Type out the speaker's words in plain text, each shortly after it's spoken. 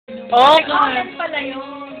Oh, Comment pala yun.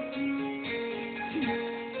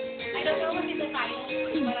 I don't know what is the title,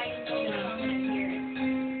 but I know the song is here.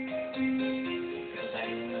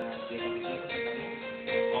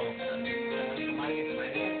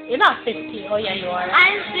 you're not 15. Oh, yeah, you are.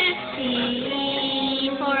 I'm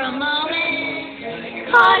 15 for a moment,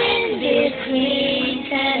 caught in between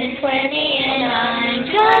 10 and 20, and I'm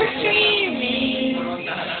just dreaming,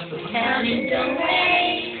 counting the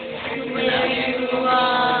ways to where you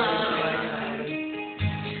are.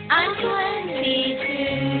 I'm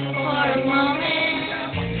 22 for a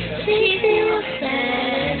moment, she feels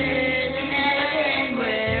better than ever, and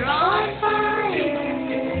we're on fire,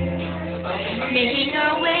 making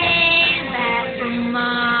our way back from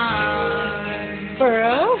Mars.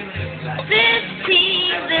 Bro? 15,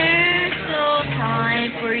 there's no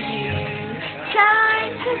time for you.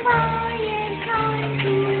 Time to buy and time to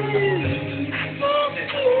lose.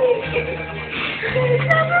 15, there's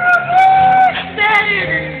never a much better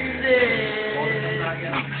than this.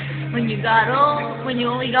 When you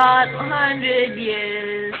only got 100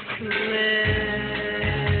 years to live.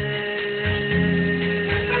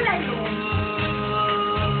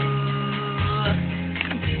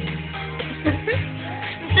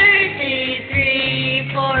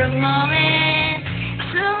 33 for a moment,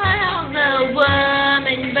 somehow the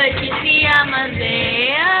woman, but you see I'm a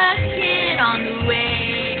kid on the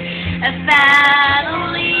way, a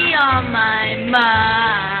family on my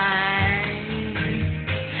mind.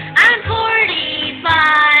 I'm 45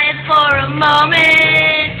 for a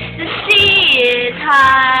moment, the sea is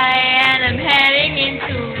high and I'm heading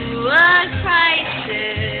into a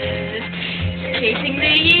crisis, chasing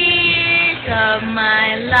the years of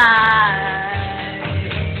my life.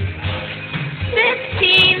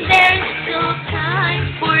 15, there's still time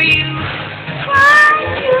for you. Time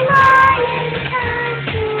to lie and time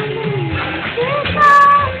to lose. It's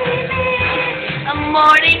all in a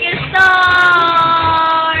morning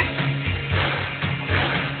star.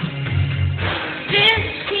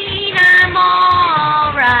 15, I'm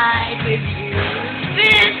alright with you.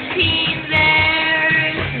 15,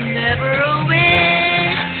 there's never a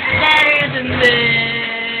wish better than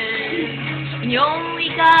this. And you only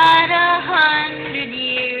got 100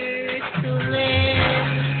 years to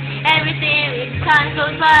live. Everything, time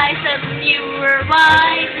goes by, suddenly you were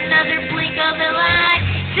wise. Another blink of the light,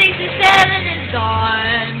 67 is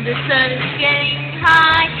gone. The sun is getting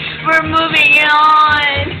high. We're moving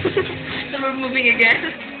on. So we're moving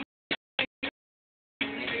again.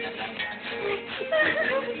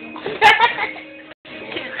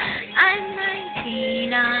 I'm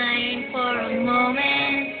 99 for a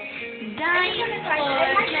moment, dying for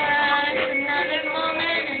just another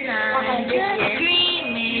moment, and I'm just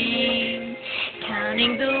dreaming,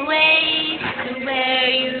 counting the ways to where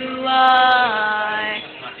you are.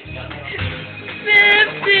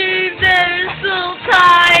 50, there's still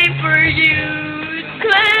time for you.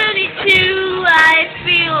 22, I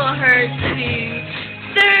feel hurt too.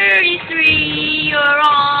 33, you're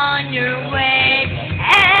on your way.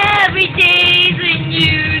 Every day's a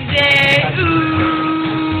new day.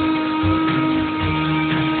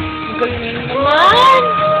 What?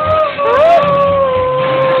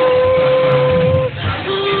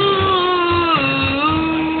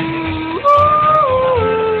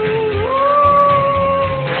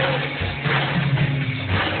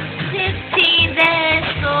 15, there's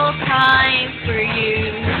still time for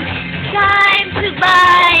you. Time to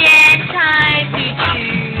buy and time to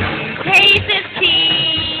choose. Hey,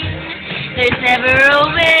 15, there's never a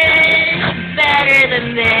wish better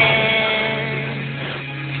than this.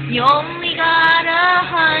 You only got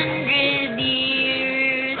 100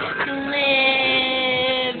 years to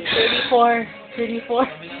live. 34. 34.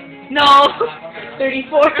 No.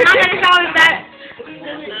 34. I'm not gonna tell him that.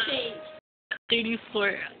 Doesn't change.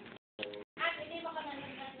 34.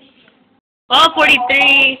 Oh,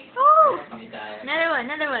 43. Oh,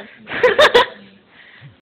 another one.